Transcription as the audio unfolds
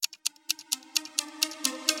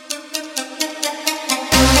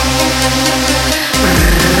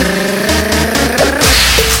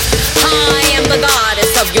I am the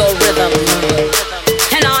goddess of your rhythm,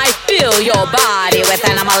 and I fill your body with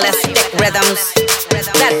animalistic rhythms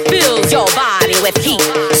that fills your body with heat.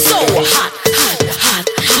 So hot, hot, hot,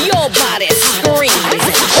 your body screams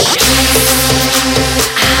and shouts.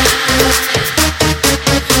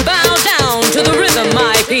 Bow down to the rhythm,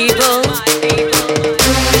 my people,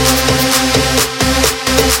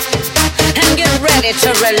 and get ready to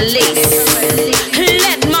release.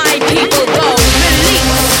 Let my people go.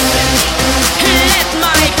 Release. Let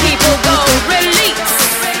my people go. Release.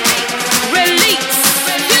 Release.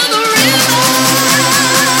 Feel the rhythm.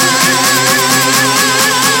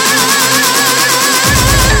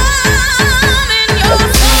 In your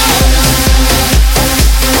soul.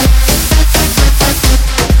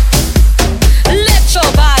 Let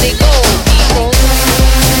your body go, people.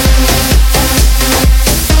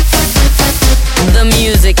 The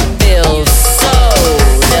music feels so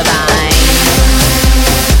divine.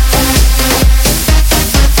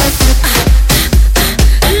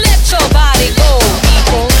 Let your body go,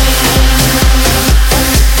 people.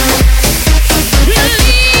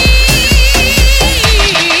 Release.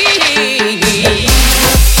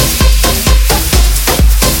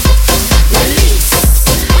 Release.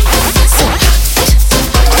 So hot.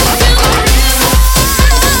 Feel the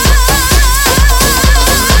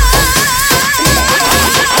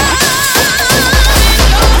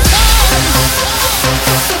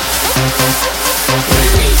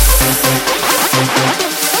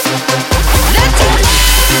Let your body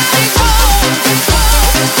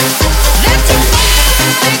go.